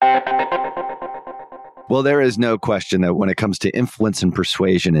Well, there is no question that when it comes to influence and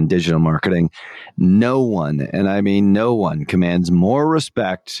persuasion in digital marketing, no one, and I mean no one, commands more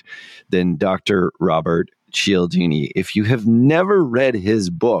respect than Dr. Robert Cialdini. If you have never read his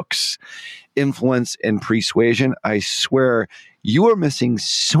books, Influence and Persuasion, I swear you are missing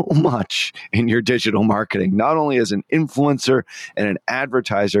so much in your digital marketing, not only as an influencer and an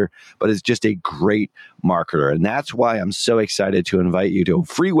advertiser, but as just a great marketer. And that's why I'm so excited to invite you to a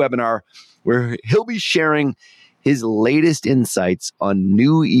free webinar where he'll be sharing his latest insights on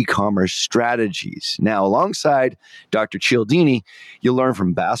new e-commerce strategies. Now, alongside Dr. Cialdini, you'll learn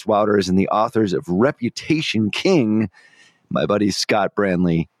from Bass Wouters and the authors of Reputation King, my buddies Scott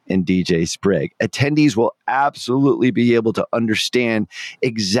Branley and DJ Sprigg. Attendees will absolutely be able to understand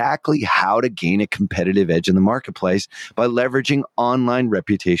exactly how to gain a competitive edge in the marketplace by leveraging online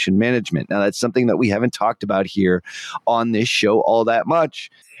reputation management. Now, that's something that we haven't talked about here on this show all that much.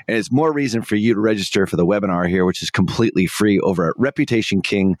 And it's more reason for you to register for the webinar here, which is completely free over at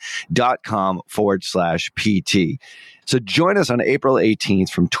reputationking.com/PT. So join us on April 18th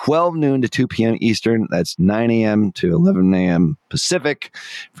from 12 noon to 2 p.m. Eastern. That's 9 a.m. to 11 a.m. Pacific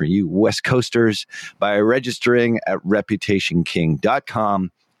for you West Coasters by registering at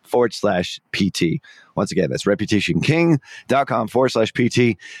reputationking.com/PT. Once again, that's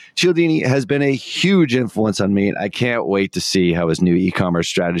reputationking.com/PT. Cialdini has been a huge influence on me, and I can't wait to see how his new e-commerce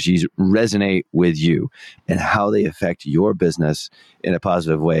strategies resonate with you and how they affect your business in a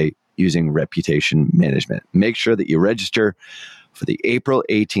positive way using reputation management. Make sure that you register for the April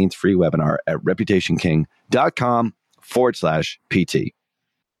 18th free webinar at reputationking.com/PT.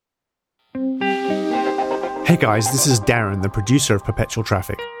 Hey guys, this is Darren, the producer of Perpetual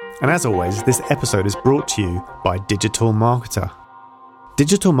Traffic. And as always, this episode is brought to you by Digital Marketer.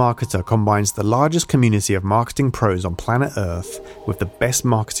 Digital Marketer combines the largest community of marketing pros on planet Earth with the best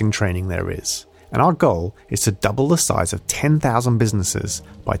marketing training there is. And our goal is to double the size of 10,000 businesses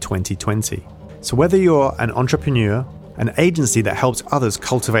by 2020. So whether you're an entrepreneur, an agency that helps others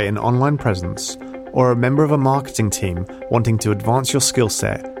cultivate an online presence, or a member of a marketing team wanting to advance your skill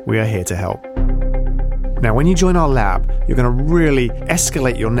set, we are here to help. Now, when you join our lab, you're going to really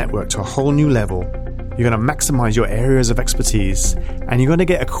escalate your network to a whole new level. You're going to maximize your areas of expertise, and you're going to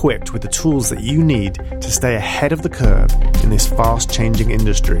get equipped with the tools that you need to stay ahead of the curve in this fast-changing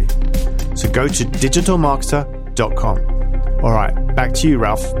industry. So go to digitalmarketer.com. All right, back to you,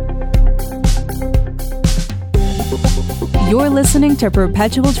 Ralph. You're listening to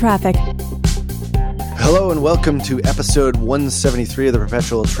Perpetual Traffic. Hello and welcome to episode 173 of the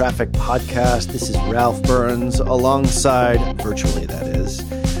Perpetual Traffic Podcast. This is Ralph Burns, alongside, virtually that is,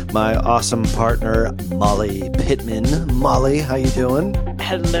 my awesome partner, Molly Pittman. Molly, how you doing?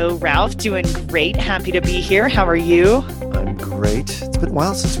 Hello, Ralph. Doing great. Happy to be here. How are you? I'm great. It's been a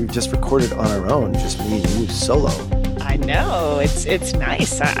while since we've just recorded on our own, just me and you solo. I know. It's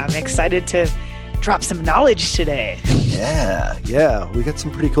nice. I'm excited to drop some knowledge today. Yeah. We got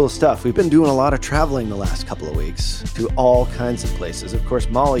some pretty cool stuff. We've been doing a lot of traveling the last couple of weeks to all kinds of places. Of course,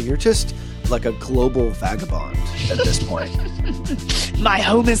 Molly, you're just like a global vagabond at this point. My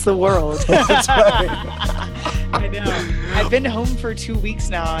home is the world. That's right. I know. I've been home for 2 weeks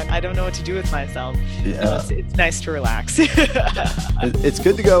now, and I don't know what to do with myself. Yeah. It's nice to relax. It's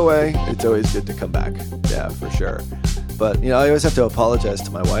good to go away. It's always good to come back. Yeah, for sure. But, I always have to apologize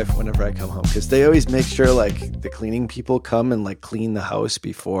to my wife whenever I come home because they always make sure, like, the cleaning people come and, like, clean the house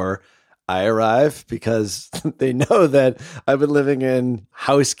before I arrive because they know that I've been living in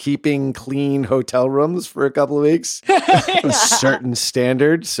housekeeping, clean hotel rooms for a couple of weeks with certain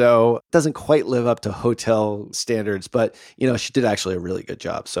standards. So it doesn't quite live up to hotel standards, but, she did actually a really good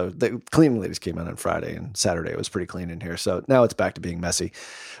job. So the cleaning ladies came in on Friday and Saturday. It was pretty clean in here. So now it's back to being messy.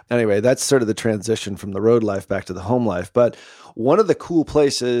 Anyway, that's sort of the transition from the road life back to the home life. But one of the cool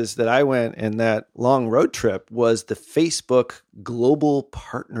places that I went in that long road trip was the Facebook Global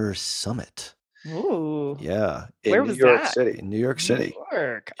Partners Summit. Ooh. Yeah. Where was that? In New York City. New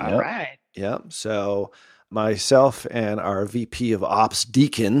York. All right. Yeah. So myself and our VP of Ops,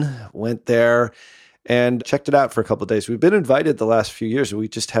 Deacon, went there and checked it out for a couple of days. We've been invited the last few years, and we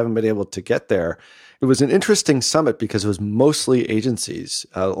just haven't been able to get there. It was an interesting summit because it was mostly agencies,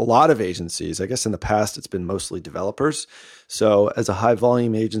 a lot of agencies. I guess in the past, it's been mostly developers. So as a high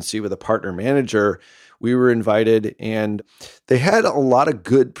volume agency with a partner manager, we were invited, and they had a lot of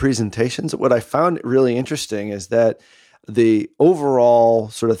good presentations. What I found really interesting is that the overall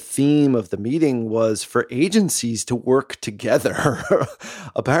sort of theme of the meeting was for agencies to work together.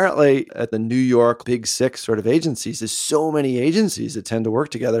 Apparently, at the New York Big Six sort of agencies, there's so many agencies that tend to work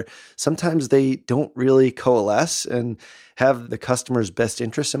together. Sometimes they don't really coalesce and have the customer's best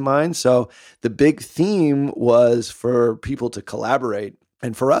interests in mind. So the big theme was for people to collaborate.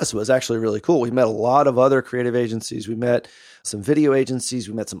 And for us, it was actually really cool. We met a lot of other creative agencies. We met some video agencies.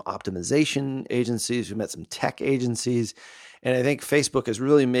 We met some optimization agencies. We met some tech agencies. And I think Facebook is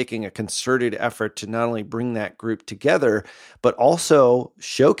really making a concerted effort to not only bring that group together, but also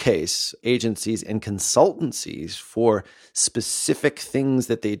showcase agencies and consultancies for specific things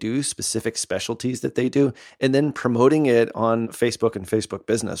that they do, specific specialties that they do, and then promoting it on Facebook and Facebook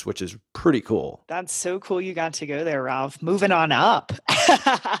Business, which is pretty cool. That's so cool you got to go there, Ralph. Moving on up.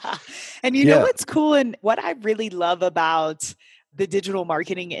 And you know what's cool and what I really love about the digital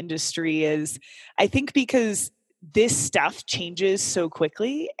marketing industry is I think because this stuff changes so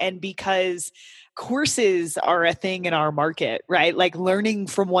quickly and because courses are a thing in our market, right? Like learning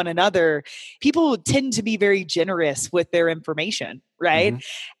from one another, people tend to be very generous with their information, right?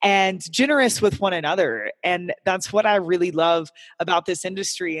 Mm-hmm. And generous with one another. And that's what I really love about this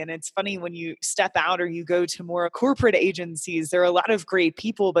industry. And it's funny when you step out or you go to more corporate agencies, there are a lot of great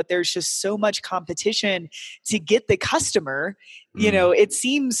people, but there's just so much competition to get the customer. Mm. You know, it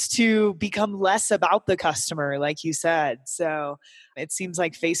seems to become less about the customer, like you said. So it seems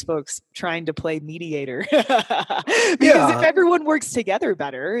like Facebook's trying to play mediator because if everyone works together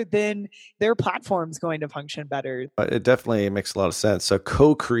better, then their platform's going to function better. It definitely makes a lot of sense. So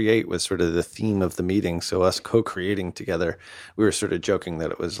co-create was sort of the theme of the meeting. So us co-creating together, we were sort of joking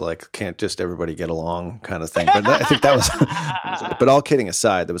that it was like, can't just everybody get along kind of thing. But I think that was, but all kidding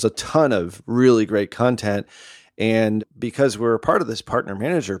aside, there was a ton of really great content. And because we're a part of this partner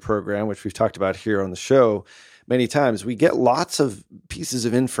manager program, which we've talked about here on the show many times, we get lots of pieces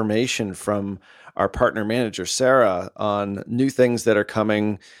of information from our partner manager, Sarah, on new things that are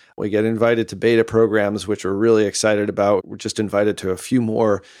coming. We get invited to beta programs, which we're really excited about. We're just invited to a few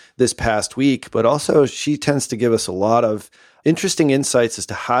more this past week, but also she tends to give us a lot of interesting insights as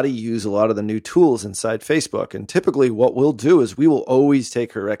to how to use a lot of the new tools inside Facebook. And typically what we'll do is we will always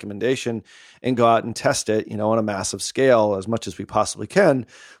take her recommendation and go out and test it, on a massive scale as much as we possibly can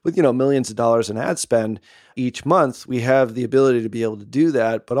with, millions of dollars in ad spend each month. We have the ability to be able to do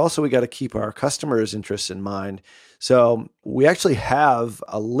that, but also we got to keep our customers' interests in mind. So we actually have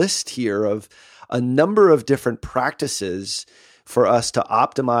a list here of a number of different practices for us to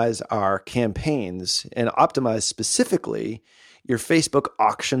optimize our campaigns and optimize specifically your Facebook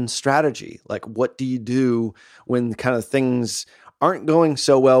auction strategy. Like, what do you do when kind of things aren't going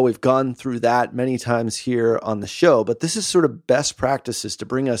so well? We've gone through that many times here on the show, but this is sort of best practices to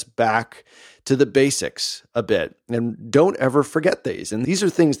bring us back to the basics a bit. And don't ever forget these. And these are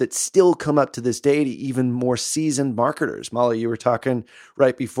things that still come up to this day to even more seasoned marketers. Molly, you were talking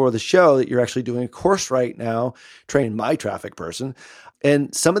right before the show that you're actually doing a course right now, training my traffic person.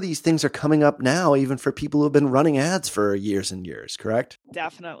 And some of these things are coming up now, even for people who have been running ads for years and years, correct?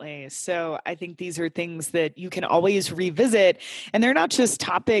 Definitely. So I think these are things that you can always revisit. And they're not just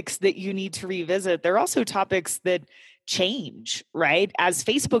topics that you need to revisit. They're also topics that change, right? As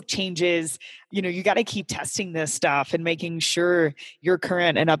Facebook changes, you got to keep testing this stuff and making sure you're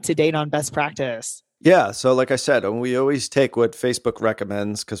current and up to date on best practice. Yeah. So like I said, we always take what Facebook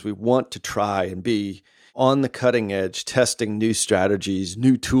recommends because we want to try and be on the cutting edge, testing new strategies,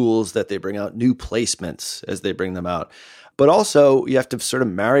 new tools that they bring out, new placements as they bring them out. But also you have to sort of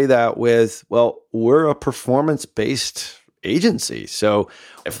marry that with, well, we're a performance-based agency. So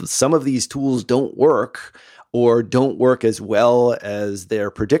if some of these tools don't work or don't work as well as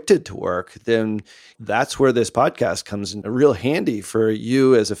they're predicted to work, then that's where this podcast comes in real handy for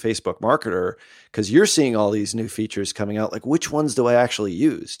you as a Facebook marketer, because you're seeing all these new features coming out. Like, which ones do I actually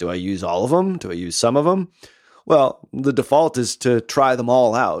use? Do I use all of them? Do I use some of them? Well, the default is to try them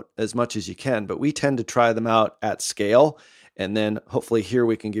all out as much as you can, but we tend to try them out at scale. And then hopefully here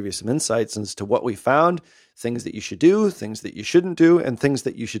we can give you some insights as to what we found, things that you should do, things that you shouldn't do, and things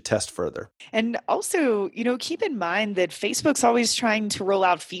that you should test further. And also, keep in mind that Facebook's always trying to roll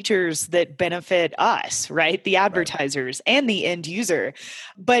out features that benefit us, right? The advertisers and the end user.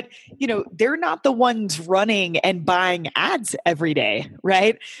 But, they're not the ones running and buying ads every day,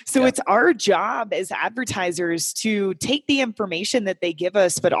 right? So it's our job as advertisers to take the information that they give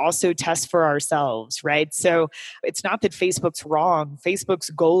us, but also test for ourselves, right? So it's not that Facebook Facebook's wrong. Facebook's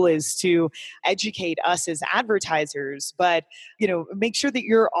goal is to educate us as advertisers, but make sure that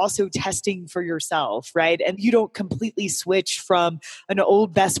you're also testing for yourself, right? And you don't completely switch from an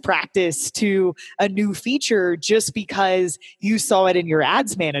old best practice to a new feature just because you saw it in your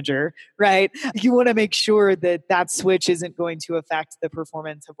ads manager, right? You want to make sure that that switch isn't going to affect the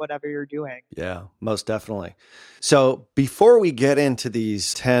performance of whatever you're doing. Yeah, most definitely. So before we get into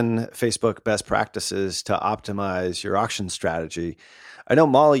these 10 Facebook best practices to optimize your auction strategy, I know,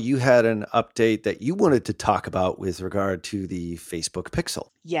 Molly, you had an update that you wanted to talk about with regard to the Facebook Pixel.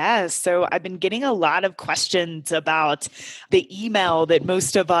 Yes. So I've been getting a lot of questions about the email that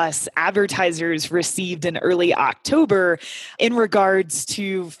most of us advertisers received in early October in regards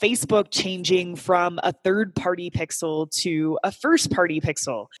to Facebook changing from a third-party pixel to a first-party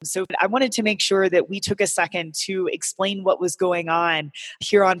pixel. So I wanted to make sure that we took a second to explain what was going on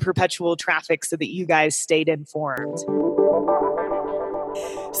here on Perpetual Traffic so that you guys stayed informed.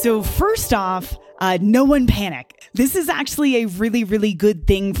 So first off, no one panic. This is actually a really, really good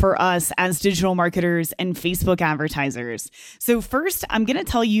thing for us as digital marketers and Facebook advertisers. So first, I'm going to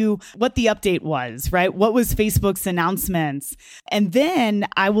tell you what the update was, right? What was Facebook's announcements? And then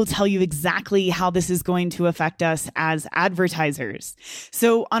I will tell you exactly how this is going to affect us as advertisers.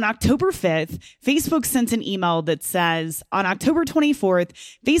 So on October 5th, Facebook sent an email that says, on October 24th,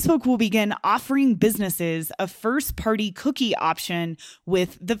 Facebook will begin offering businesses a first-party cookie option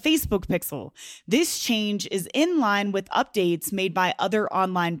with the Facebook Pixel. This change is in line with updates made by other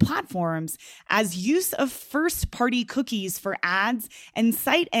online platforms, as use of first-party cookies for ads and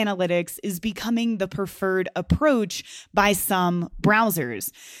site analytics is becoming the preferred approach by some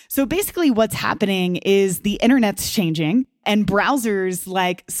browsers. So basically what's happening is the internet's changing. And browsers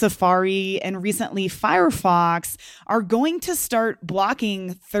like Safari and recently Firefox are going to start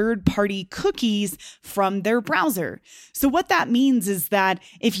blocking third-party cookies from their browser. So what that means is that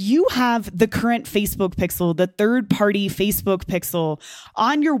if you have the current Facebook Pixel, the third-party Facebook Pixel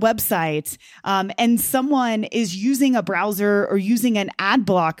on your website, and someone is using a browser or using an ad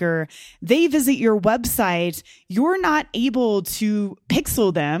blocker, they visit your website, you're not able to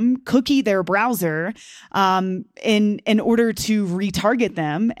pixel them, cookie their browser, in order to retarget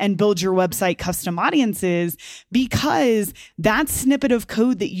them and build your website custom audiences, because that snippet of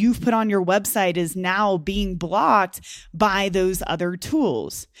code that you've put on your website is now being blocked by those other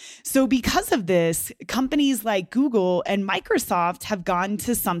tools. So because of this, companies like Google and Microsoft have gone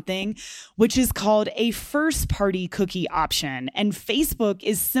to something which is called a first-party cookie option. And Facebook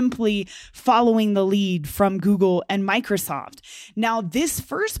is simply following the lead from Google and Microsoft. Now, this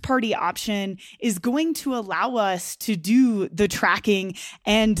first-party option is going to allow us to do the tracking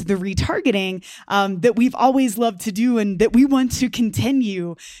and the retargeting that we've always loved to do and that we want to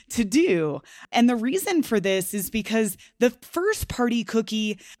continue to do. And the reason for this is because the first-party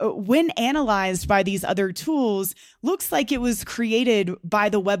cookie, when analyzed by these other tools, looks like it was created by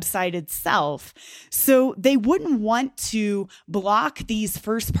the website itself. So they wouldn't want to block these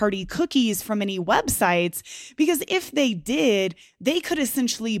first-party cookies from any websites, because if they did, they could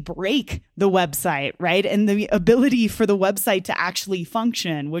essentially break the website, right? And the ability for the website to actually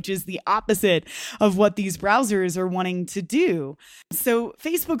function, which is the opposite of what these browsers are wanting to do. So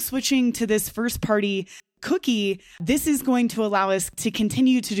Facebook switching to this first-party cookie, this is going to allow us to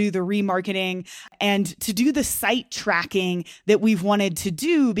continue to do the remarketing and to do the site tracking that we've wanted to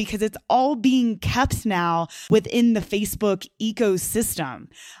do, because it's all being kept now within the Facebook ecosystem.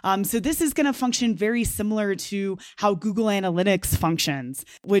 So this is going to function very similar to how Google Analytics functions,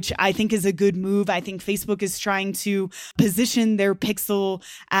 which I think is a good move. I think Facebook is trying to position their Pixel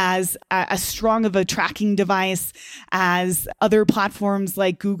as as strong of a tracking device as other platforms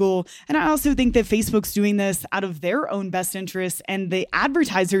like Google. And I also think that Facebook's doing this out of their own best interest and the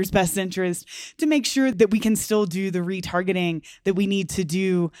advertisers' best interest to make sure that we can still do the retargeting that we need to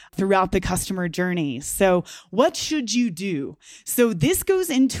do throughout the customer journey. So what should you do? So this goes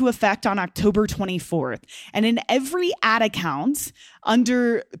into effect on October 24th. And in every ad account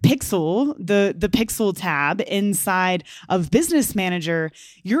under Pixel, the Pixel tab inside of Business Manager,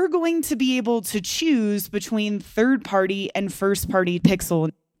 you're going to be able to choose between third-party and first-party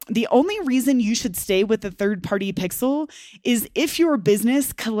Pixel. The only reason you should stay with the third-party pixel is if your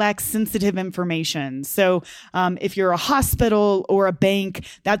business collects sensitive information. So if you're a hospital or a bank,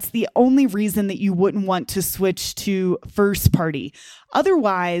 that's the only reason that you wouldn't want to switch to first-party.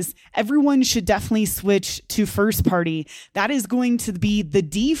 Otherwise, everyone should definitely switch to first party. That is going to be the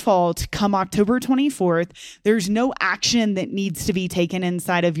default come October 24th. There's no action that needs to be taken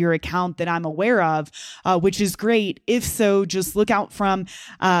inside of your account that I'm aware of, which is great. If so, just look out from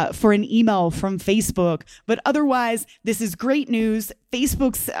for an email from Facebook. But otherwise, this is great news.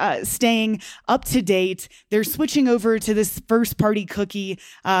 Facebook's staying up to date. They're switching over to this first-party cookie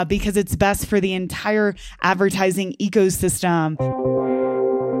because it's best for the entire advertising ecosystem.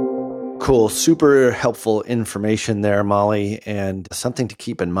 Cool. Super helpful information there, Molly, and something to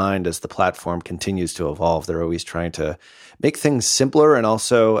keep in mind as the platform continues to evolve. They're always trying to make things simpler and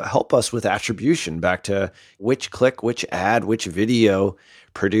also help us with attribution back to which click, which ad, which video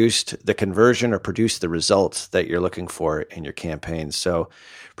produced the conversion or produced the results that you're looking for in your campaigns. So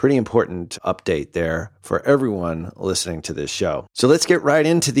pretty important update there for everyone listening to this show. So let's get right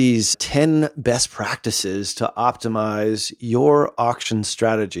into these 10 best practices to optimize your auction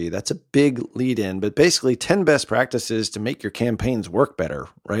strategy. That's a big lead in, but basically 10 best practices to make your campaigns work better,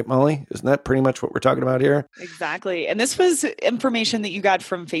 right, Molly? Isn't that pretty much what we're talking about here? Exactly. And this was information that you got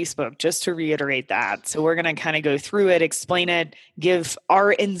from Facebook, just to reiterate that. So we're going to kind of go through it, explain it, give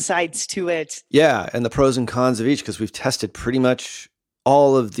our insights to it. Yeah, and the pros and cons of each, because we've tested pretty much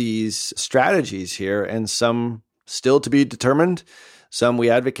all of these strategies here, and some still to be determined, some we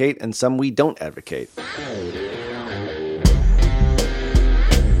advocate, and some we don't advocate.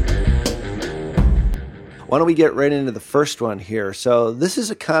 Why don't we get right into the first one here? So this is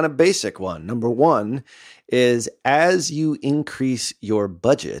a kind of basic one. Number one is, as you increase your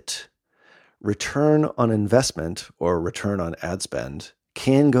budget, return on investment or return on ad spend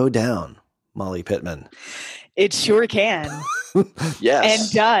can go down, Molly Pittman. It sure can. Yes.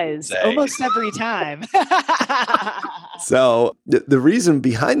 And does almost every time. So the reason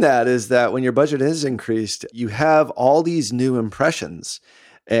behind that is that when your budget is increased, you have all these new impressions.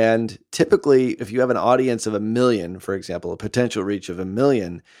 And typically, if you have an audience of 1 million, for example, a potential reach of 1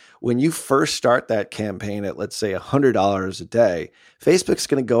 million, when you first start that campaign at, let's say, $100 a day, Facebook's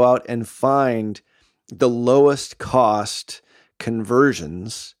going to go out and find the lowest cost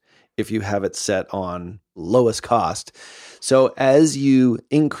conversions if you have it set on lowest cost. So as you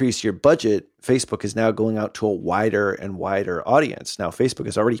increase your budget, Facebook is now going out to a wider and wider audience. Now, Facebook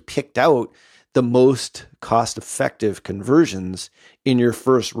has already picked out the most cost-effective conversions in your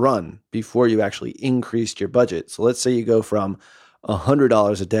first run before you actually increased your budget. So let's say you go from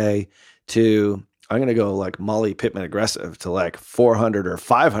 $100 a day to, I'm going to go like Molly Pittman aggressive, to like $400 or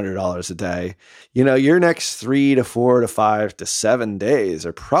 $500 a day. You know, your next 3 to 4 to 5 to 7 days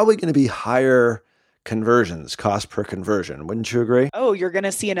are probably going to be higher conversions, cost per conversion. Wouldn't you agree? Oh, you're going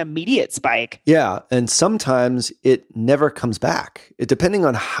to see an immediate spike. Yeah. And sometimes it never comes back, depending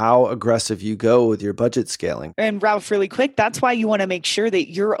on how aggressive you go with your budget scaling. And Ralph, really quick, that's why you want to make sure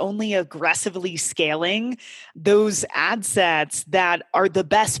that you're only aggressively scaling those ad sets that are the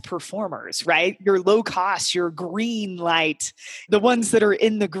best performers, right? Your low cost, your green light, the ones that are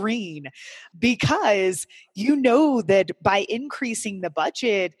in the green, because you know that by increasing the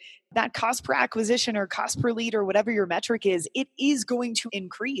budget, that cost per acquisition or cost per lead or whatever your metric is, it is going to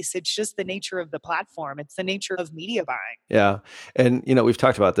increase. It's just the nature of the platform. It's the nature of media buying. Yeah. And, you know, we've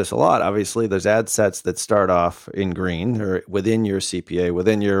talked about this a lot. Obviously, there's ad sets that start off in green or within your CPA,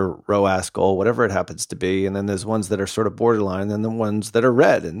 within your ROAS goal, whatever it happens to be. And then there's ones that are sort of borderline and the ones that are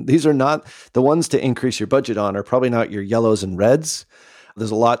red. And these are not the ones to increase your budget on, are probably not your yellows and reds. There's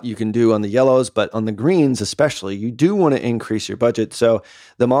a lot you can do on the yellows, but on the greens especially, you do want to increase your budget. So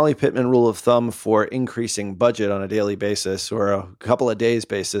the Molly Pittman rule of thumb for increasing budget on a daily basis or a couple of days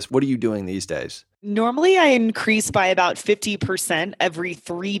basis, what are you doing these days? Normally, I increase by about 50% every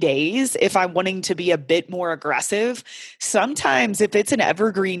 3 days if I'm wanting to be a bit more aggressive. Sometimes if it's an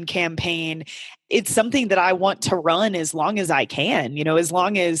evergreen campaign, it's something that I want to run as long as I can, you know, as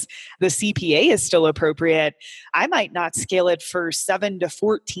long as the CPA is still appropriate. I might not scale it for 7 to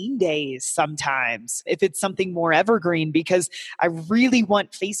 14 days sometimes if it's something more evergreen, because I really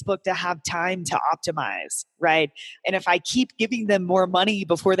want Facebook to have time to optimize, right? And if I keep giving them more money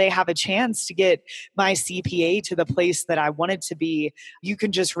before they have a chance to get my CPA to the place that I want it to be, you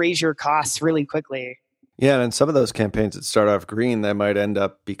can just raise your costs really quickly. Yeah, and some of those campaigns that start off green, they might end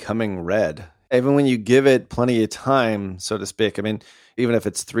up becoming red. Even when you give it plenty of time, so to speak, I mean, even if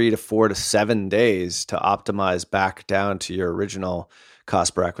it's 3 to 4 to 7 days to optimize back down to your original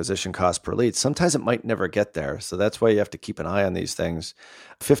cost per acquisition, cost per lead, sometimes it might never get there. So that's why you have to keep an eye on these things.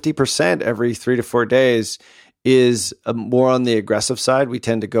 50% every 3 to 4 days is more on the aggressive side. We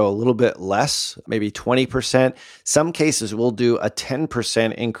tend to go a little bit less, maybe 20%. Some cases we'll do a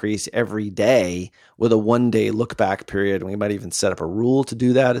 10% increase every day with a 1-day look back period. And we might even set up a rule to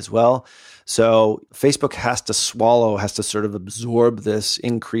do that as well. So Facebook has to sort of absorb this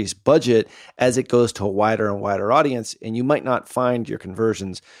increased budget as it goes to a wider and wider audience. And you might not find your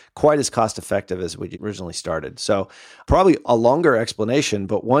conversions quite as cost effective as we originally started. So probably a longer explanation,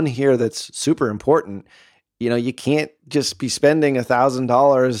 but one here that's super important. You can't just be spending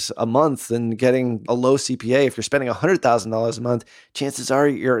 $1,000 a month and getting a low CPA. If you're spending $100,000 a month, chances are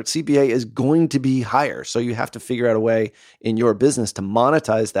your CPA is going to be higher. So you have to figure out a way in your business to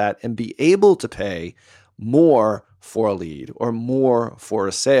monetize that and be able to pay more for a lead or more for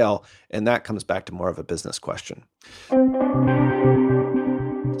a sale. And that comes back to more of a business question.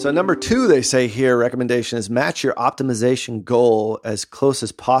 So number 2, they say here, recommendation is match your optimization goal as close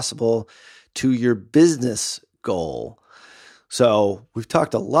as possible to your business goal. So we've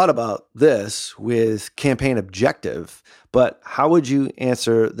talked a lot about this with campaign objective, but how would you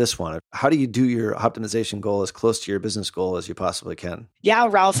answer this one? How do you do your optimization goal as close to your business goal as you possibly can? Yeah,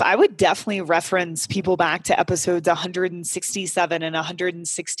 Ralph, I would definitely reference people back to episodes 167 and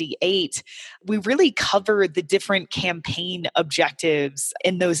 168. We really covered the different campaign objectives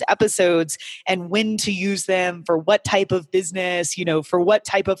in those episodes and when to use them for what type of business, for what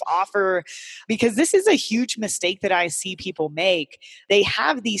type of offer, because this is a huge mistake that I see people make. They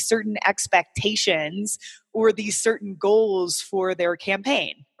have these certain expectations or these certain goals for their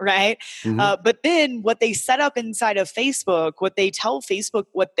campaign, right? Mm-hmm. But then what they set up inside of Facebook, what they tell Facebook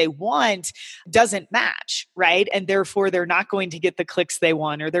what they want doesn't match, right? And therefore they're not going to get the clicks they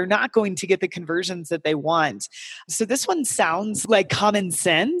want, or they're not going to get the conversions that they want. So this one sounds like common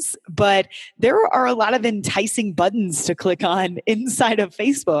sense, but there are a lot of enticing buttons to click on inside of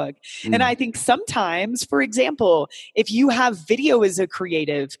Facebook. Mm. And I think sometimes, for example, if you have video as a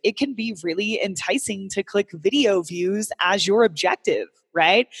creative, it can be really enticing to click video views as your objective,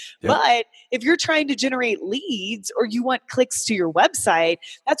 right? Yep. But if you're trying to generate leads or you want clicks to your website,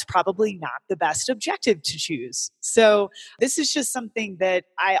 that's probably not the best objective to choose. So this is just something that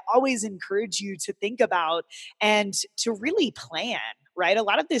I always encourage you to think about and to really plan. Right? A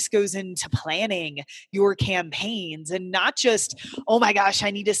lot of this goes into planning your campaigns and not just, oh my gosh,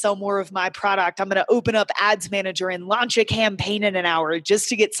 I need to sell more of my product. I'm going to open up Ads Manager and launch a campaign in an hour just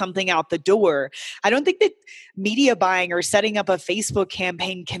to get something out the door. I don't think that media buying or setting up a Facebook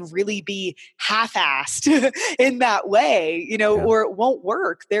campaign can really be half-assed in that way, or it won't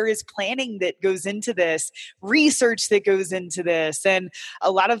work. There is planning that goes into this, research that goes into this. And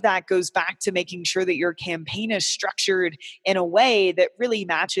a lot of that goes back to making sure that your campaign is structured in a way that really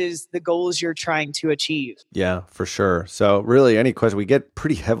matches the goals you're trying to achieve. Yeah, for sure. So really any question, we get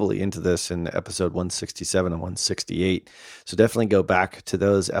pretty heavily into this in episode 167 and 168. So definitely go back to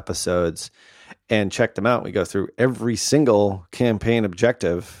those episodes and check them out. We go through every single campaign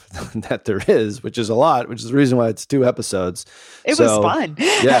objective that there is, which is a lot, which is the reason why it's 2 episodes. It was fun.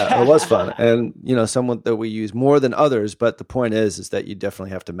 Yeah, it was fun. And, someone that we use more than others, but the point is that you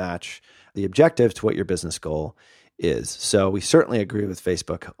definitely have to match the objective to what your business goal is. So we certainly agree with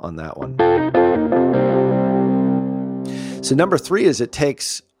Facebook on that one. So number 3 is it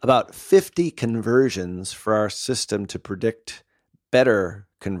takes about 50 conversions for our system to predict better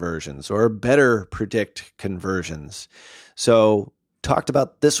conversions or better predict conversions. So talked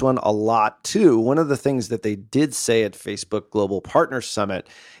about this one a lot too. One of the things that they did say at Facebook Global Partner Summit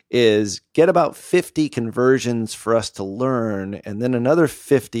is get about 50 conversions for us to learn and then another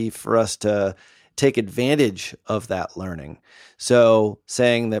 50 for us to take advantage of that learning. So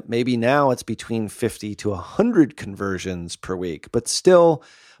saying that maybe now it's between 50 to 100 conversions per week, but still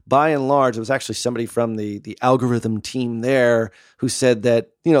by and large, it was actually somebody from the algorithm team there who said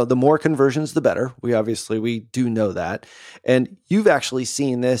that, the more conversions, the better. We do know that. And you've actually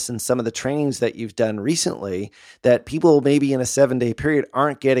seen this in some of the trainings that you've done recently, that people maybe in a 7-day period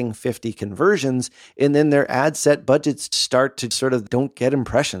aren't getting 50 conversions. And then their ad set budgets start to sort of don't get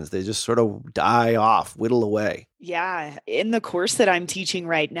impressions. They just sort of die off, whittle away. Yeah. In the course that I'm teaching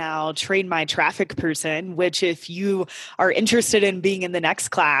right now, Train My Traffic Person, which if you are interested in being in the next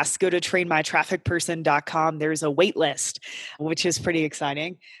class, go to trainmytrafficperson.com. There's a wait list, which is pretty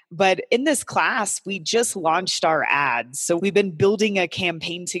exciting. But in this class, we just launched our ads. So we've been building a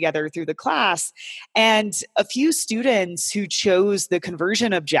campaign together through the class. And a few students who chose the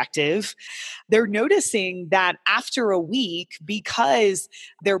conversion objective, they're noticing that after a week, because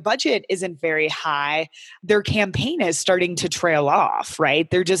their budget isn't very high, their campaign is starting to trail off, right?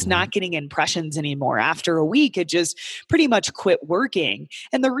 They're just not getting impressions anymore. After a week, it just pretty much quit working.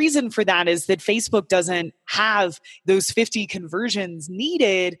 And the reason for that is that Facebook doesn't have those 50 conversions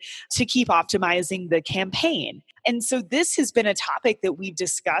needed to keep optimizing the campaign. And so this has been a topic that we've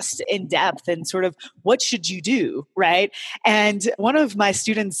discussed in depth and sort of what should you do, right? And one of my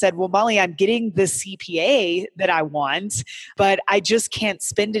students said, well, Molly, I'm getting the CPA that I want, but I just can't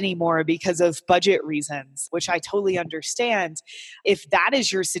spend anymore because of budget reasons, which I totally understand. If that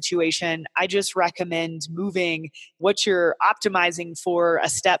is your situation, I just recommend moving what you're optimizing for a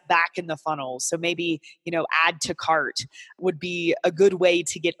step back in the funnel. So maybe, add to cart would be a good way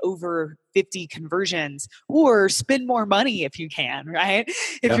to get over 50 conversions, or spend more money if you can, right?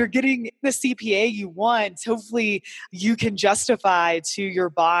 If you're getting the CPA you want, hopefully you can justify to your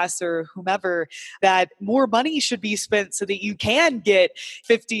boss or whomever that more money should be spent so that you can get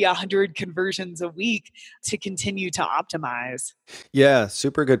 50, 100 conversions a week to continue to optimize. Yeah,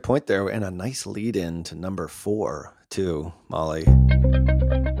 super good point there. And a nice lead in to number 4 too, Molly.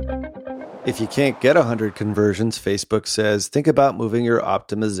 If you can't get 100 conversions, Facebook says, think about moving your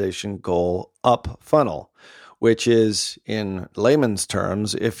optimization goal up funnel, which is, in layman's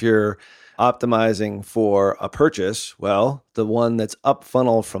terms, if you're optimizing for a purchase, well, the one that's up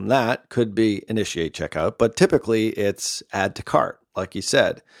funnel from that could be initiate checkout, but typically it's add to cart, like you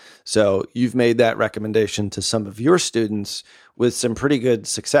said. So you've made that recommendation to some of your students with some pretty good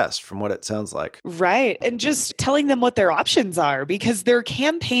success from what it sounds like. Right. And just telling them what their options are, because their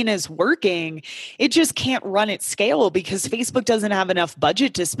campaign is working. It just can't run at scale because Facebook doesn't have enough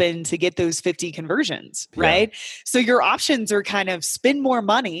budget to spend to get those 50 conversions, right? Yeah. So your options are kind of spend more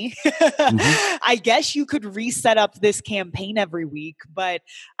money. I guess you could reset up this campaign every week, but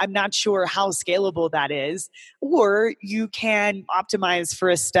I'm not sure how scalable that is. Or you can optimize for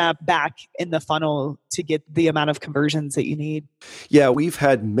a step back in the funnel to get the amount of conversions that you need. Yeah, we've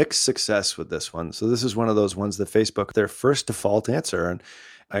had mixed success with this one. So this is one of those ones that Facebook, their first default answer. And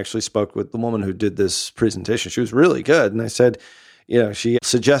I actually spoke with the woman who did this presentation. She was really good. And I said, she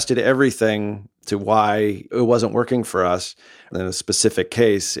suggested everything to why it wasn't working for us in a specific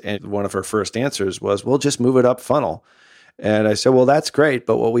case. And one of her first answers was, well, just move it up funnel. And I said, well, that's great.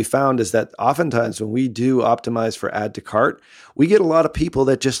 But what we found is that oftentimes when we do optimize for add to cart, we get a lot of people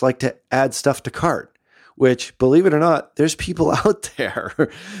that just like to add stuff to cart, which, believe it or not, there's people out there.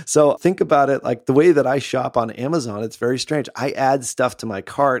 So think about it like the way that I shop on Amazon. It's very strange. I add stuff to my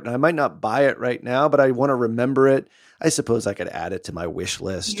cart and I might not buy it right now, but I want to remember it. I suppose I could add it to my wish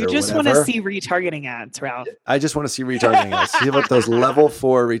list or whatever. You just want to see retargeting ads, Ralph. I just want to see retargeting ads. See what those level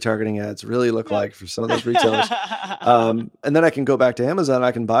 4 retargeting ads really look like for some of those retailers. And then I can go back to Amazon.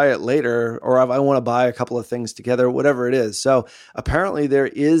 I can buy it later, or if I want to buy a couple of things together, whatever it is. So apparently there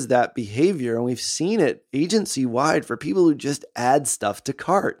is that behavior, and we've seen it agency-wide for people who just add stuff to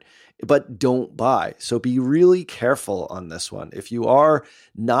cart but don't buy. So be really careful on this one. If you are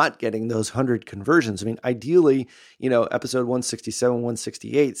not getting those 100 conversions, I mean, ideally, episode 167,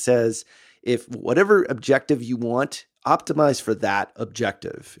 168 says, if whatever objective you want, optimize for that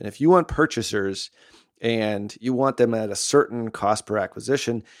objective. And if you want purchasers and you want them at a certain cost per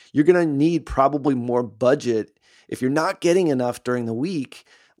acquisition, you're going to need probably more budget. If you're not getting enough during the week,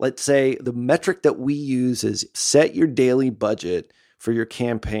 let's say the metric that we use is set your daily budget for your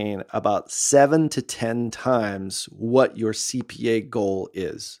campaign about 7 to 10 times what your CPA goal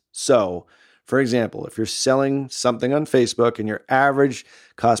is. So, for example, if you're selling something on Facebook and your average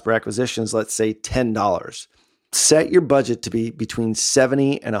cost per acquisition is, let's say, $10, set your budget to be between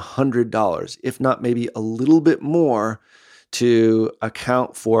 $70 and $100, if not maybe a little bit more, to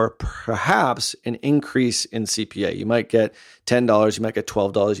account for perhaps an increase in CPA. You might get $10, you might get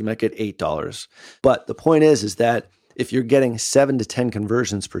 $12, you might get $8. But the point is that if you're getting 7 to 10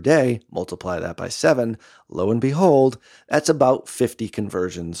 conversions per day, multiply that by 7, lo and behold, that's about 50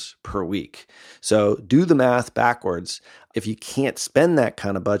 conversions per week. So do the math backwards. If you can't spend that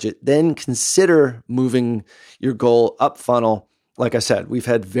kind of budget, then consider moving your goal up funnel. Like I said, we've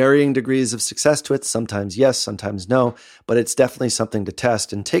had varying degrees of success to it. Sometimes yes, sometimes no, but it's definitely something to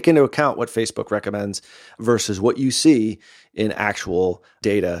test and take into account what Facebook recommends versus what you see in actual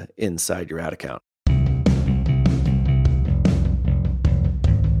data inside your ad account.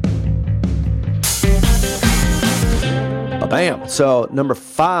 Bam. So number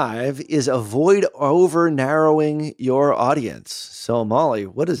 5 is avoid over narrowing your audience. So Molly,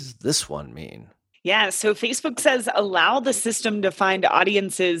 what does this one mean? Yeah, so Facebook says allow the system to find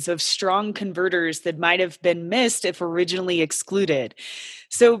audiences of strong converters that might have been missed if originally excluded.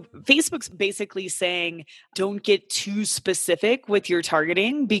 So Facebook's basically saying don't get too specific with your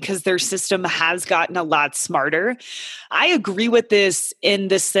targeting because their system has gotten a lot smarter. I agree with this in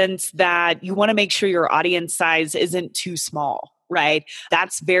the sense that you want to make sure your audience size isn't too small, right?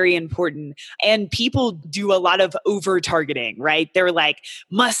 That's very important. And people do a lot of over targeting, right? They're like,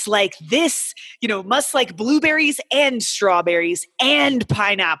 must like this, must like blueberries and strawberries and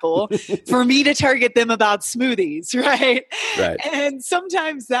pineapple for me to target them about smoothies, right? Right. And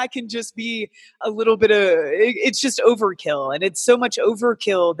sometimes that can just be a little bit of, it's just overkill. And it's so much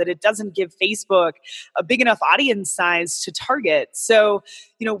overkill that it doesn't give Facebook a big enough audience size to target. So,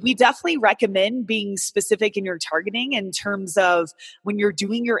 we definitely recommend being specific in your targeting in terms of when you're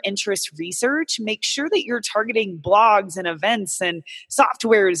doing your interest research, make sure that you're targeting blogs and events and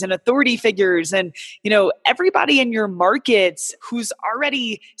softwares and authority figures and, everybody in your market who's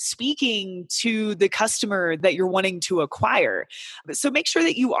already speaking to the customer that you're wanting to acquire. So make sure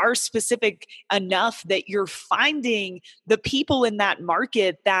that you are specific enough that you're finding the people in that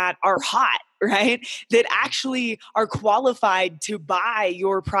market that are hot, right? That actually are qualified to buy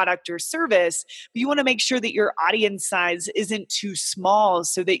your product or service. But you want to make sure that your audience size isn't too small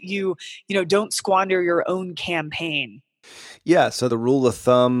so that you don't squander your own campaign. Yeah. So the rule of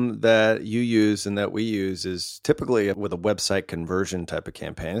thumb that you use and that we use is typically with a website conversion type of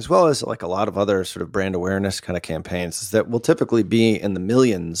campaign, as well as like a lot of other sort of brand awareness kind of campaigns, is that will typically be in the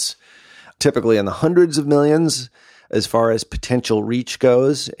millions, typically in the hundreds of millions as far as potential reach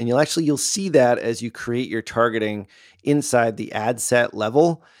goes. And you'll see that as you create your targeting inside the ad set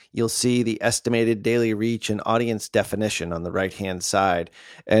level. You'll see the estimated daily reach and audience definition on the right-hand side.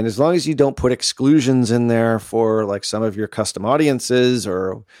 And as long as you don't put exclusions in there for like some of your custom audiences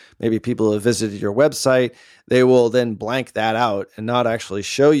or maybe people who have visited your website, they will then blank that out and not actually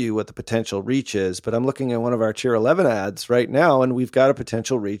show you what the potential reach is. But I'm looking at one of our tier 11 ads right now, and we've got a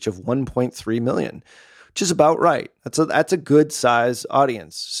potential reach of 1.3 million. Which is about right. That's a good size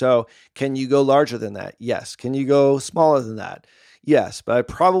audience. So can you go larger than that? Yes. Can you go smaller than that? Yes. But I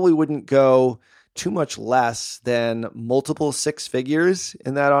probably wouldn't go too much less than multiple six figures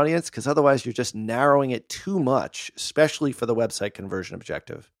in that audience, because otherwise you're just narrowing it too much, especially for the website conversion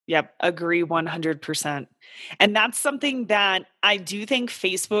objective. Yep, agree 100%. And that's something that I do think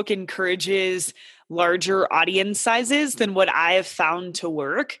Facebook encourages larger audience sizes than what I have found to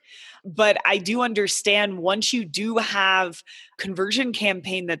work. But I do understand once you do have conversion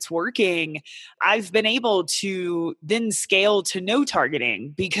campaign that's working, I've been able to then scale to no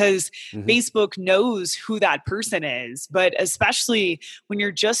targeting because Facebook knows who that person is. But especially when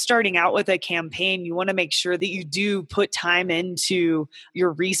you're just starting out with a campaign, you want to make sure that you do put time into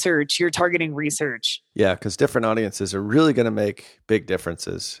your research, your targeting research. Yeah, because different audiences are really going to make big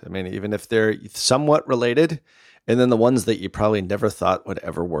differences. I mean, even if they're somewhat related, and then the ones that you probably never thought would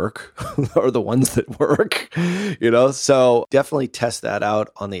ever work are the ones that work, So definitely test that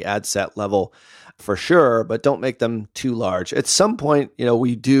out on the ad set level for sure, but don't make them too large. At some point,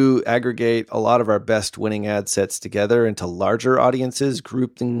 we do aggregate a lot of our best winning ad sets together into larger audiences,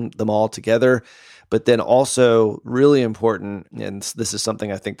 grouping them all together. But then also really important, and this is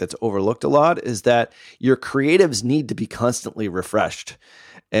something I think that's overlooked a lot, is that your creatives need to be constantly refreshed.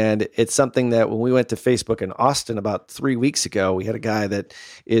 And it's something that when we went to Facebook in Austin about 3 weeks ago, we had a guy that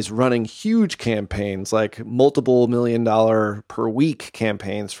is running huge campaigns, like multiple $1 million per week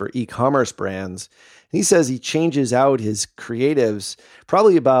campaigns for e-commerce brands. And he says he changes out his creatives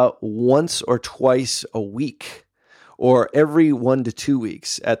probably about once or twice a week or every 1 to 2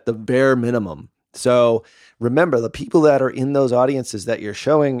 weeks at the bare minimum. So remember, the people that are in those audiences that you're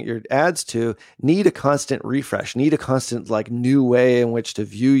showing your ads to need a constant refresh, need a constant new way in which to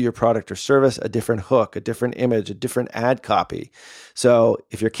view your product or service, a different hook, a different image, a different ad copy. So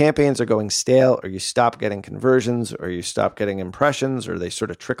if your campaigns are going stale or you stop getting conversions or you stop getting impressions or they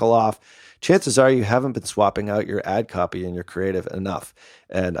sort of trickle off, chances are you haven't been swapping out your ad copy and your creative enough.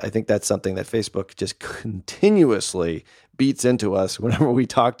 And I think that's something that Facebook just continuously beats into us whenever we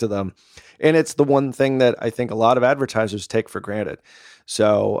talk to them. And it's the one thing that I think a lot of advertisers take for granted.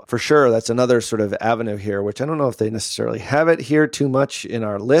 So for sure, that's another sort of avenue here, which I don't know if they necessarily have it here too much in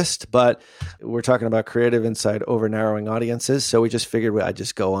our list, but we're talking about creative inside over narrowing audiences. So we just figured I'd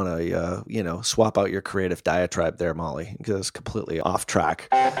just go on a, swap out your creative diatribe there, Molly, because it's completely off track.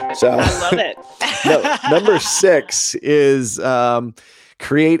 So I love it. Number 6 is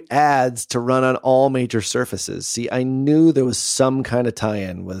create ads to run on all major surfaces. See, I knew there was some kind of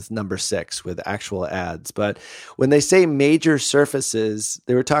tie-in with number 6 with actual ads, but when they say major surfaces,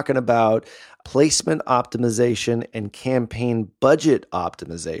 they were talking about placement optimization and campaign budget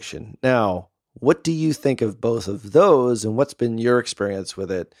optimization. Now, what do you think of both of those, and what's been your experience with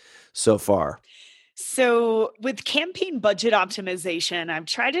it so far? So with campaign budget optimization, I've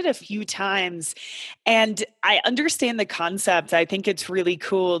tried it a few times and I understand the concept. I think it's really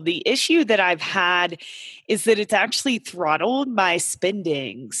cool. The issue that I've had is that it's actually throttled my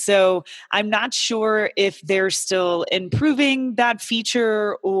spending. So I'm not sure if they're still improving that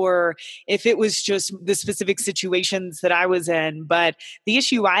feature or if it was just the specific situations that I was in. But the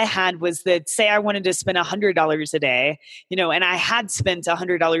issue I had was that, say I wanted to spend $100 a day, and I had spent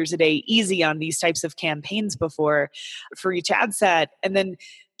 $100 a day easy on these types of campaigns before for each ad set. And then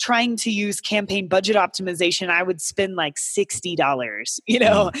trying to use campaign budget optimization, I would spend like $60,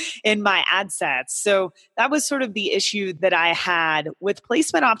 in my ad sets. So that was sort of the issue that I had with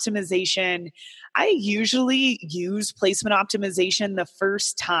placement optimization. I usually use placement optimization the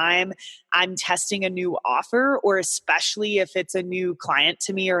first time I'm testing a new offer, or especially if it's a new client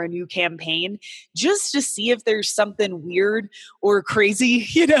to me or a new campaign, just to see if there's something weird or crazy,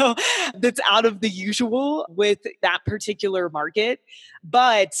 that's out of the usual with that particular market.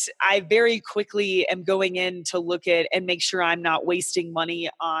 But I very quickly am going in to look at and make sure I'm not wasting money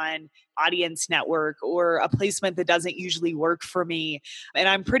on audience network or a placement that doesn't usually work for me. And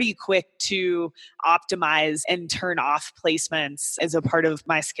I'm pretty quick to optimize and turn off placements as a part of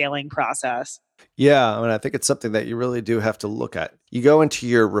my scaling process. Yeah, I think it's something that you really do have to look at. You go into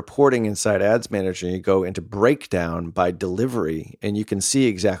your reporting inside Ads Manager and you go into breakdown by delivery, and you can see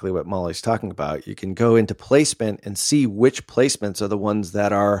exactly what Molly's talking about. You can go into placement and see which placements are the ones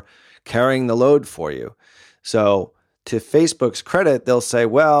that are carrying the load for you. So to Facebook's credit, they'll say,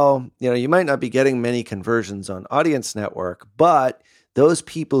 well, you might not be getting many conversions on Audience Network, but those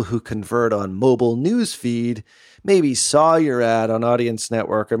people who convert on mobile news feed maybe saw your ad on Audience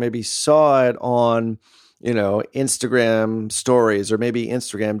Network, or maybe saw it on, Instagram stories, or maybe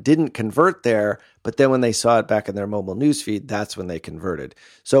Instagram didn't convert there, but then when they saw it back in their mobile news feed, that's when they converted.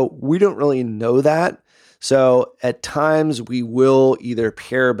 So we don't really know that. So at times we will either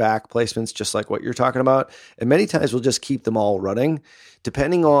pare back placements, just like what you're talking about, and many times we'll just keep them all running,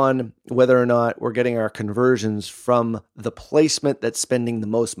 depending on whether or not we're getting our conversions from the placement that's spending the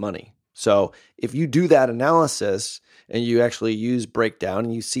most money. So if you do that analysis and you actually use breakdown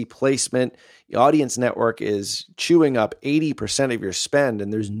and you see placement, the Audience Network is chewing up 80% of your spend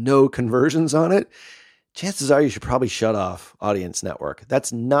and there's no conversions on it, chances are you should probably shut off Audience Network.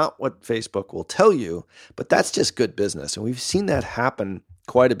 That's not what Facebook will tell you, but that's just good business. And we've seen that happen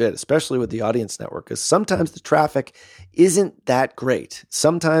quite a bit, especially with the Audience Network, because sometimes the traffic isn't that great.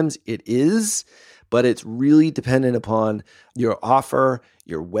 Sometimes it is, but it's really dependent upon your offer.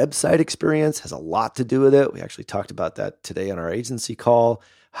 Your website experience has a lot to do with it. We actually talked about that today on our agency call,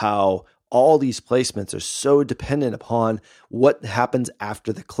 how all these placements are so dependent upon what happens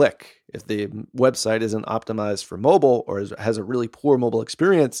after the click. If the website isn't optimized for mobile or has a really poor mobile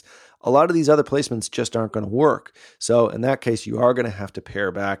experience, a lot of these other placements just aren't going to work. So in that case, you are going to have to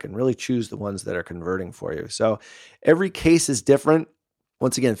pare back and really choose the ones that are converting for you. So every case is different.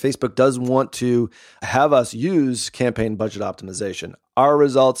 Once again, Facebook does want to have us use campaign budget optimization. Our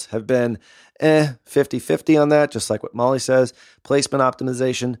results have been 50-50 on that, just like what Molly says. Placement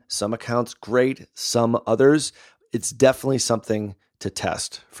optimization, some accounts great, some others. It's definitely something to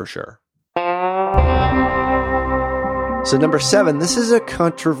test for sure. So number 7, this is a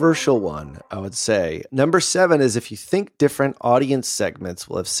controversial one, I would say. Number 7 is if you think different audience segments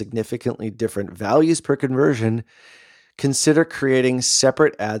will have significantly different values per conversion, consider creating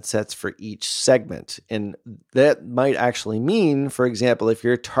separate ad sets for each segment. And that might actually mean, for example, if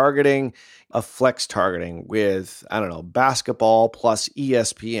you're targeting a flex targeting with, basketball plus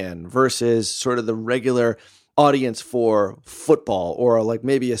ESPN versus sort of the regular audience for football, or like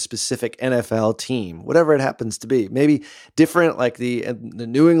maybe a specific NFL team, whatever it happens to be. Maybe different, like the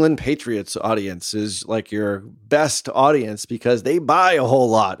New England Patriots audience is like your best audience because they buy a whole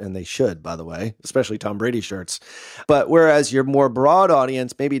lot, and they should, by the way, especially Tom Brady shirts. But whereas your more broad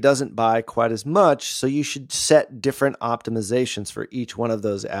audience maybe doesn't buy quite as much, so you should set different optimizations for each one of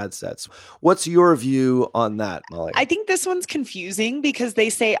those ad sets. What's your view on that, Molly? I think this one's confusing because they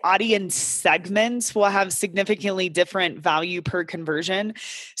say audience segments will have significantly different value per conversion.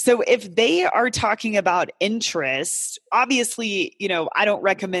 So if they are talking about interest, obviously, I don't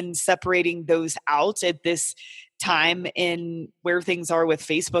recommend separating those out at this time in where things are with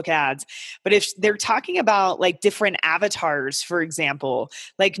Facebook ads. But if they're talking about like different avatars, for example,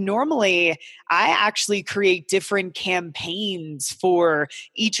 like normally I actually create different campaigns for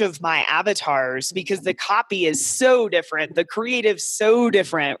each of my avatars because the copy is so different, the creative's so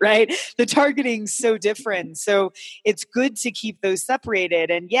different, right? The targeting's so different. So it's good to keep those separated.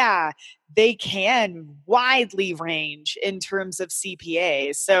 And yeah, they can widely range in terms of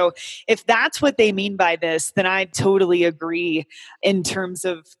CPA. So if that's what they mean by this, then I totally agree in terms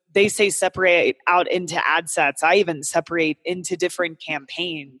of they say separate out into ad sets. I even separate into different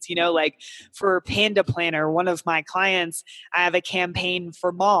campaigns, like for Panda Planner, one of my clients, I have a campaign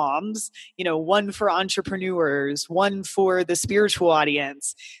for moms, one for entrepreneurs, one for the spiritual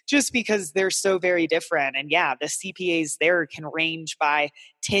audience, just because they're so very different. And yeah, the CPAs there can range by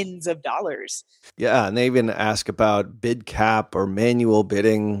tens of dollars. Yeah, and they even ask about bid cap or manual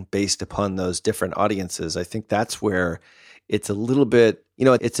bidding based upon those different audiences. I think that's where it's a little bit,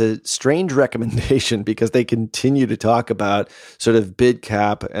 it's a strange recommendation because they continue to talk about sort of bid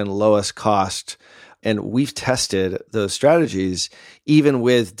cap and lowest cost. And we've tested those strategies even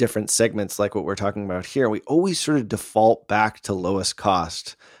with different segments like what we're talking about here. We always sort of default back to lowest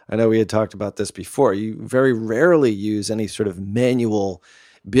cost. I know we had talked about this before. You very rarely use any sort of manual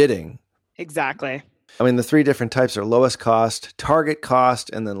bidding. Exactly. I mean, the three different types are lowest cost, target cost,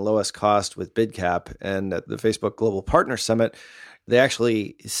 and then lowest cost with bid cap. And at the Facebook Global Partner Summit, they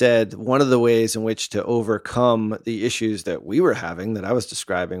actually said one of the ways in which to overcome the issues that we were having, that I was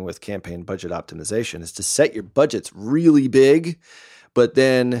describing with campaign budget optimization, is to set your budgets really big, but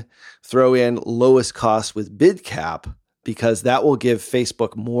then throw in lowest cost with bid cap, because that will give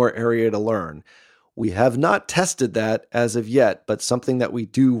Facebook more area to learn. We have not tested that as of yet, but something that we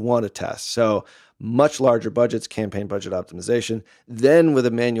do want to test. So much larger budgets, campaign budget optimization, then with a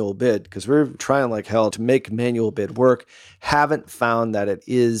manual bid, because we're trying like hell to make manual bid work. Haven't found that it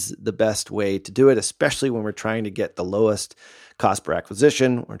is the best way to do it, especially when we're trying to get the lowest cost per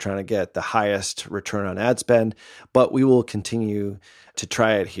acquisition. We're trying to get the highest return on ad spend, but we will continue to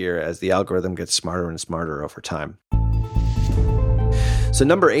try it here as the algorithm gets smarter and smarter over time. So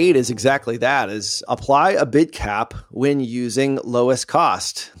number 8 is exactly that, is apply a bid cap when using lowest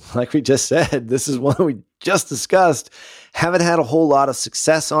cost. Like we just said, this is one we just discussed. Haven't had a whole lot of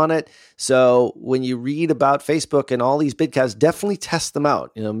success on it. So when you read about Facebook and all these bid caps, definitely test them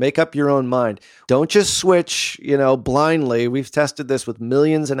out. Make up your own mind. Don't just switch, blindly. We've tested this with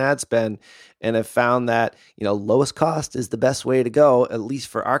millions in ad spend and have found that, lowest cost is the best way to go, at least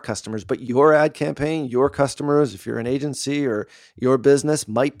for our customers. But your ad campaign, your customers, if you're an agency or your business,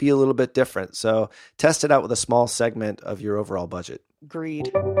 might be a little bit different. So test it out with a small segment of your overall budget.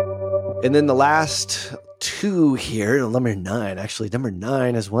 Agreed. And then the last 2 here, number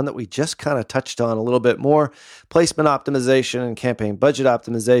 9 is one that we just kind of touched on a little bit more. Placement optimization and campaign budget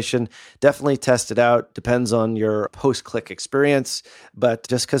optimization. Definitely test it out. Depends on your post-click experience. But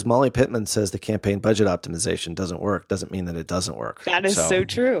just because Molly Pittman says the campaign budget optimization doesn't work doesn't mean that it doesn't work. That is so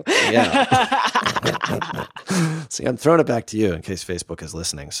true. Yeah. See, I'm throwing it back to you in case Facebook is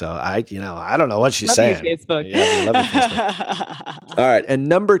listening. So I don't know what she's love saying. You, Facebook. Yeah, love you, Facebook. All right. And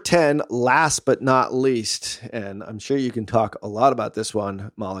number 10, last but not least, and I'm sure you can talk a lot about this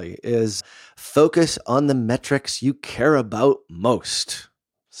one, Molly, is focus on the metrics you care about most.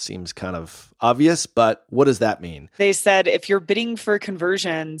 Seems kind of obvious, but what does that mean? They said if you're bidding for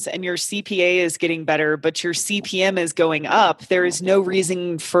conversions and your CPA is getting better, but your CPM is going up, there is no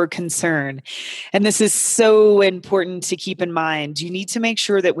reason for concern. And this is so important to keep in mind. You need to make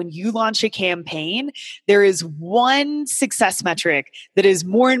sure that when you launch a campaign, there is one success metric that is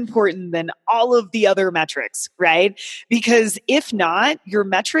more important than all of the other metrics, right? Because if not, your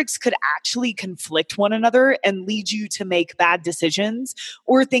metrics could actually conflict one another and lead you to make bad decisions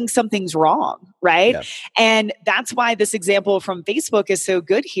or think something's wrong, right? Yeah. And that's why this example from Facebook is so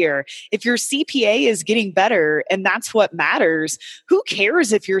good here. If your CPA is getting better and that's what matters, who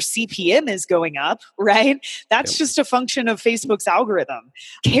cares if your CPM is going up, right? That's just a function of Facebook's algorithm.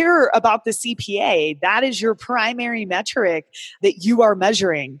 Care about the CPA. That is your primary metric that you are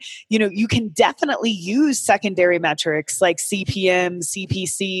measuring. You can definitely use secondary metrics like CPM,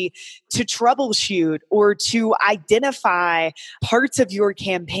 CPC to troubleshoot or to identify parts of your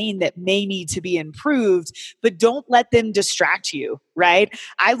campaign that may need to be improved, but don't let them distract you, right?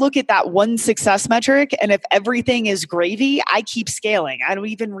 I look at that one success metric, and if everything is gravy, I keep scaling. I don't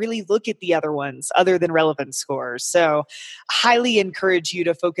even really look at the other ones other than relevance scores. So highly encourage you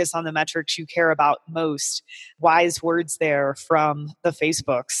to focus on the metrics you care about most. Wise words there from the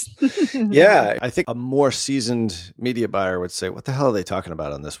Facebooks. Yeah, I think a more seasoned media buyer would say, what the hell are they talking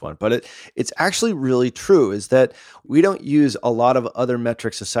about on this one? But it's actually really true, is that we don't use a lot of other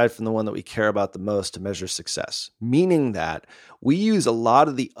metrics aside from the one that we care about the most to measure success, meaning that we use a lot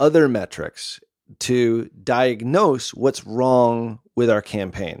of the other metrics to diagnose what's wrong with our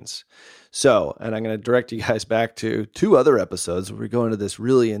campaigns. So, and I'm going to direct you guys back to 2 other episodes where we go into this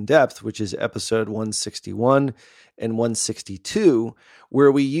really in depth, which is episode 161 and 162,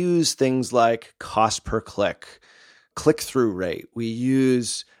 where we use things like cost per click, click-through rate. We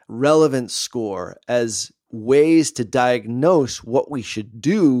use relevance score as ways to diagnose what we should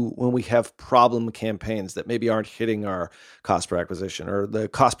do when we have problem campaigns that maybe aren't hitting our cost per acquisition or the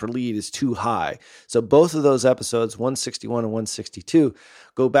cost per lead is too high. So both of those episodes, 161 and 162,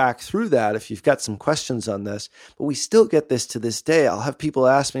 go back through that if you've got some questions on this. But we still get this to this day. I'll have people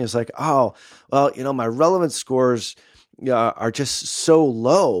ask me, it's like, oh, well, my relevance scores are just so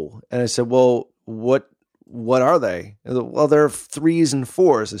low. And I said, well, what are they? Well, they're 3s and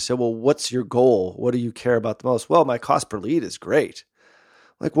 4s. I said, well, what's your goal? What do you care about the most? Well, my cost per lead is great.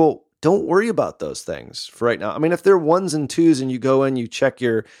 Like, well, don't worry about those things for right now. I mean, if they're 1s and 2s and you go in, you check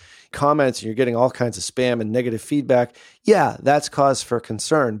your comments and you're getting all kinds of spam and negative feedback, yeah, that's cause for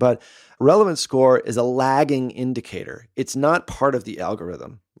concern. But relevance score is a lagging indicator. It's not part of the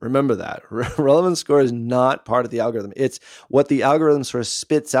algorithm. Remember that. Relevance score is not part of the algorithm. It's what the algorithm sort of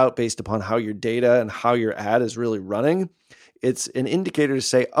spits out based upon how your data and how your ad is really running. It's an indicator to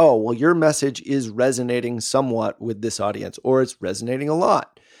say, oh, well, your message is resonating somewhat with this audience, or it's resonating a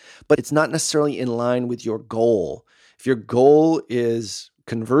lot. But it's not necessarily in line with your goal. If your goal is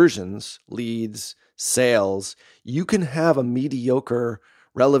conversions, leads, sales, you can have a mediocre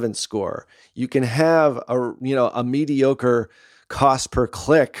relevance score. You can have a mediocre cost per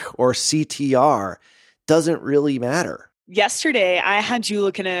click or CTR. Doesn't really matter. Yesterday, I had you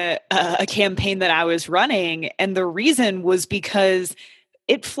looking at a campaign that I was running, and the reason was because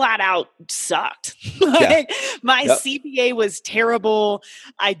it flat out sucked. My CPA was terrible.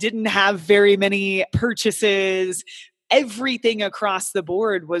 I didn't have very many purchases. Everything across the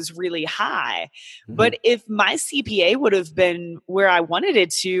board was really high. Mm-hmm. But if my CPA would have been where I wanted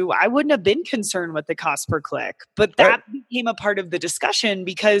it to, I wouldn't have been concerned with the cost per click. But that became a part of the discussion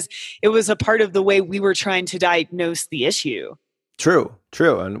because it was a part of the way we were trying to diagnose the issue. True.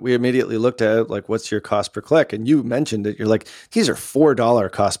 And we immediately looked at it like, what's your cost per click? And you mentioned it. You're like, these are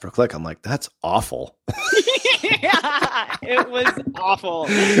 $4 cost per click. I'm like, that's awful. Yeah, it was awful.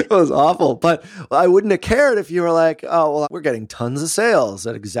 It was awful. But I wouldn't have cared if you were like, oh, well, we're getting tons of sales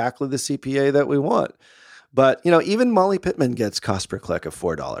at exactly the CPA that we want. But, even Molly Pittman gets cost per click of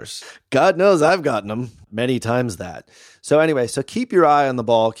 $4. God knows I've gotten them many times that. So anyway, keep your eye on the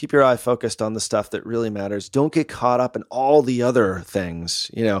ball. Keep your eye focused on the stuff that really matters. Don't get caught up in all the other things.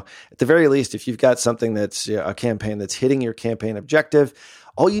 At the very least, if you've got something that's a campaign that's hitting your campaign objective,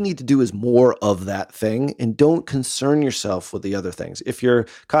 all you need to do is more of that thing and don't concern yourself with the other things. If your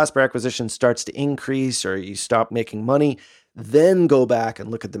cost per acquisition starts to increase or you stop making money, then go back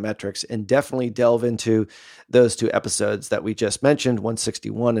and look at the metrics and definitely delve into those 2 episodes that we just mentioned,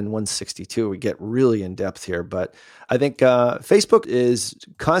 161 and 162. We get really in depth here, but I think Facebook is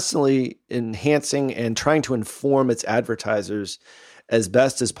constantly enhancing and trying to inform its advertisers as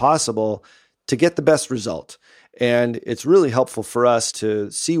best as possible to get the best result. And it's really helpful for us to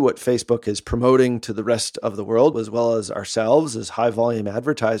see what Facebook is promoting to the rest of the world, as well as ourselves as high volume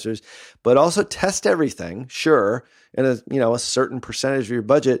advertisers, but also test everything, sure, in a certain percentage of your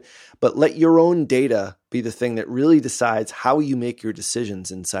budget, but let your own data be the thing that really decides how you make your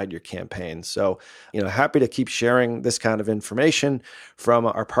decisions inside your campaign. So, happy to keep sharing this kind of information from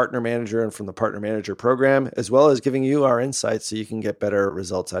our partner manager and from the partner manager program, as well as giving you our insights so you can get better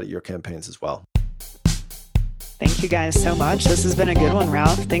results out of your campaigns as well. Thank you guys so much. This has been a good one,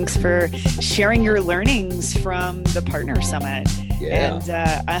 Ralph. Thanks for sharing your learnings from the Partner Summit. Yeah. And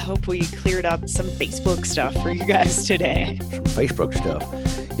I hope we cleared up some Facebook stuff for you guys today. Some Facebook stuff.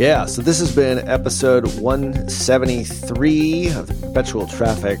 Yeah, so this has been episode 173 of the Perpetual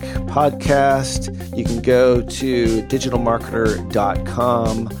Traffic podcast. You can go to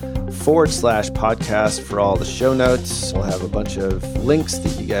digitalmarketer.com/podcast for all the show notes. We'll have a bunch of links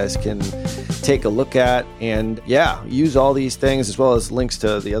that you guys can take a look at and use all these things as well as links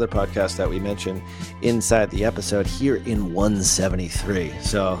to the other podcasts that we mentioned inside the episode here in 173.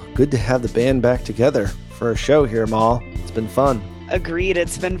 So good to have the band back together for a show here, Mal. It's been fun. Agreed.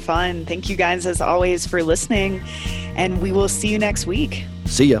 It's been fun. Thank you guys as always for listening, and we will see you next week.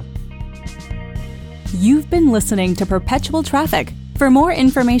 See ya. You've been listening to Perpetual Traffic. For more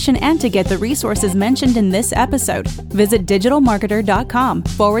information and to get the resources mentioned in this episode, visit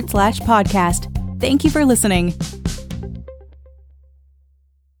digitalmarketer.com/podcast. Thank you for listening.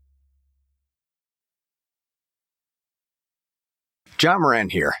 John Moran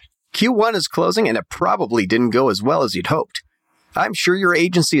here. Q1 is closing and it probably didn't go as well as you'd hoped. I'm sure your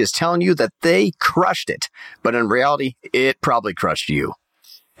agency is telling you that they crushed it, but in reality, it probably crushed you.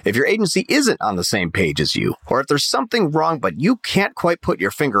 If your agency isn't on the same page as you, or if there's something wrong but you can't quite put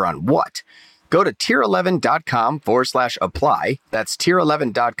your finger on what, Go to tier11.com/apply. That's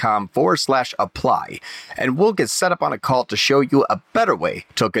tier11.com/apply. And we'll get set up on a call to show you a better way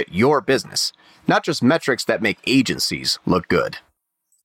to look at your business, not just metrics that make agencies look good.